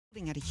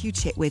Had a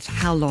huge hit with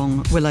How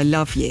Long Will I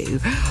Love You?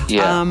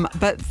 Yeah.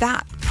 But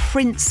that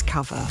Prince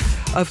cover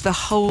of The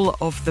Whole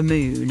of the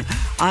Moon,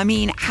 I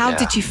mean, how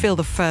did you feel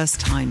the first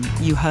time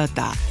you heard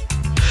that?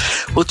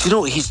 Well, do you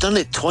know, he's done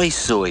it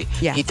twice, Zoe.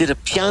 Yeah. He did a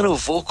piano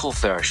vocal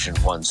version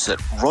once at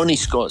Ronnie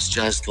Scott's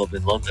Jazz Club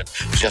in London,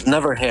 which I've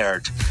never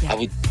heard. Yeah. I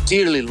would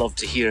dearly love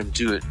to hear him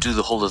do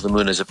The Whole of the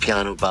Moon as a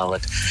piano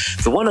ballad.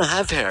 The one I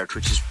have heard,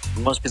 which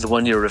must be the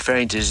one you're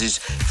referring to, is his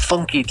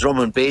funky drum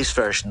and bass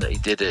version that he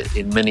did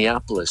in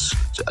Minneapolis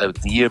the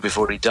year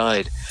before he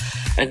died.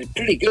 And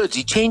pretty good.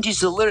 He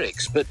changes the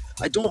lyrics, but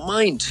I don't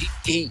mind.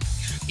 He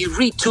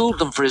retooled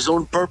them for his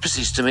own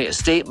purposes to make a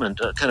statement,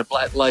 a kind of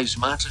Black Lives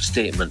Matter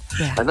statement.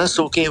 Yeah. And that's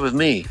okay with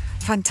me.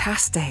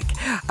 Fantastic.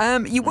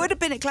 You would have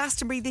been at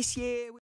Glastonbury this year.